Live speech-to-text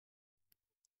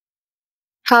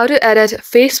How to edit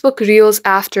Facebook Reels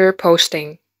after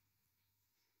posting.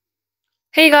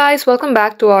 Hey guys, welcome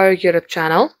back to our YouTube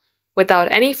channel. Without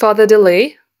any further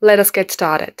delay, let us get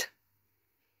started.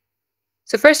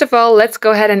 So first of all, let's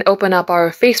go ahead and open up our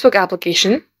Facebook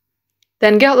application.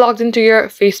 Then get logged into your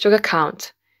Facebook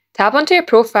account. Tap onto your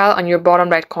profile on your bottom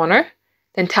right corner.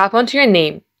 Then tap onto your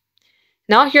name.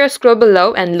 Now here, scroll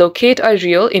below and locate a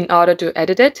reel in order to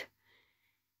edit it.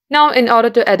 Now in order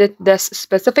to edit this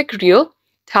specific reel,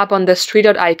 tap on this three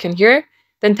dot icon here,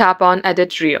 then tap on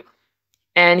Edit Reel.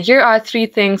 And here are three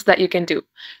things that you can do.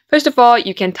 First of all,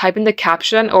 you can type in the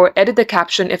caption or edit the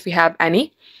caption if you have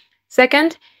any.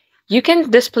 Second, you can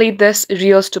display this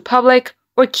reels to public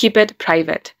or keep it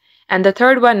private. And the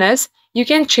third one is you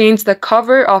can change the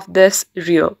cover of this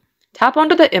reel. Tap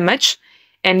onto the image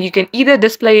and you can either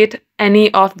display it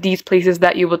any of these places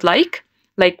that you would like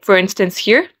for instance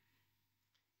here.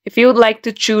 If you would like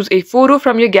to choose a photo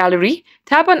from your gallery,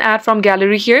 tap on Add from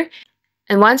Gallery here.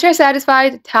 And once you're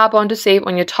satisfied, tap on to Save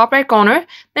on your top right corner,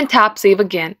 then tap Save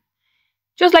again.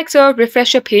 Just like so,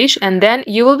 refresh your page and then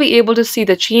you will be able to see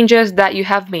the changes that you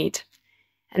have made.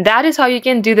 And that is how you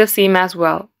can do the same as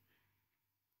well.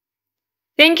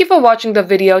 Thank you for watching the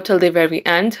video till the very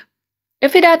end.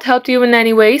 If it had helped you in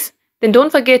any ways, then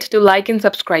don't forget to like and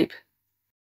subscribe.